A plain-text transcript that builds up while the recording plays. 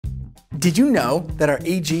Did you know that our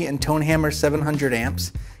AG and Tonehammer 700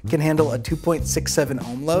 amps can handle a 2.67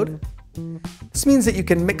 ohm load? This means that you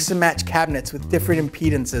can mix and match cabinets with different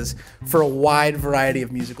impedances for a wide variety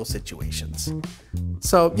of musical situations.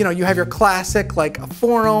 So, you have your classic, like a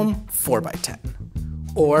 4 ohm 4x10,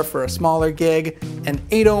 or for a smaller gig, an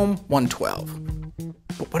 8 ohm 112.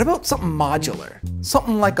 But what about something modular?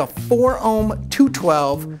 Something like a 4 ohm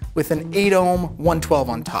 212 with an 8 ohm 112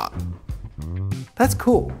 on top. That's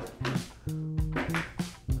cool.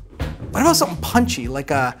 What about something punchy,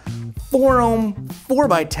 like a 4 ohm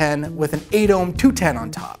 4x10 with an 8 ohm 210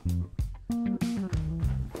 on top?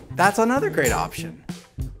 That's another great option.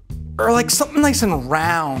 Or like something nice and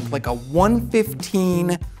round, like a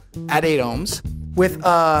 115 at 8 ohms with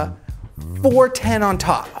a 410 on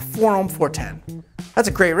top, a 4 ohm 410. That's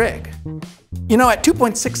a great rig. At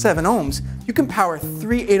 2.67 ohms, you can power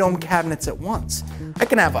 3 8 ohm cabinets at once. I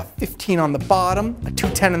can have a 15 on the bottom, a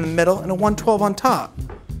 210 in the middle, and a 112 on top.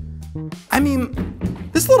 I mean,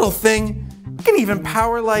 this little thing can even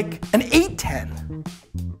power like an 810.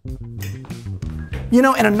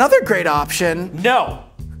 And another great option. No.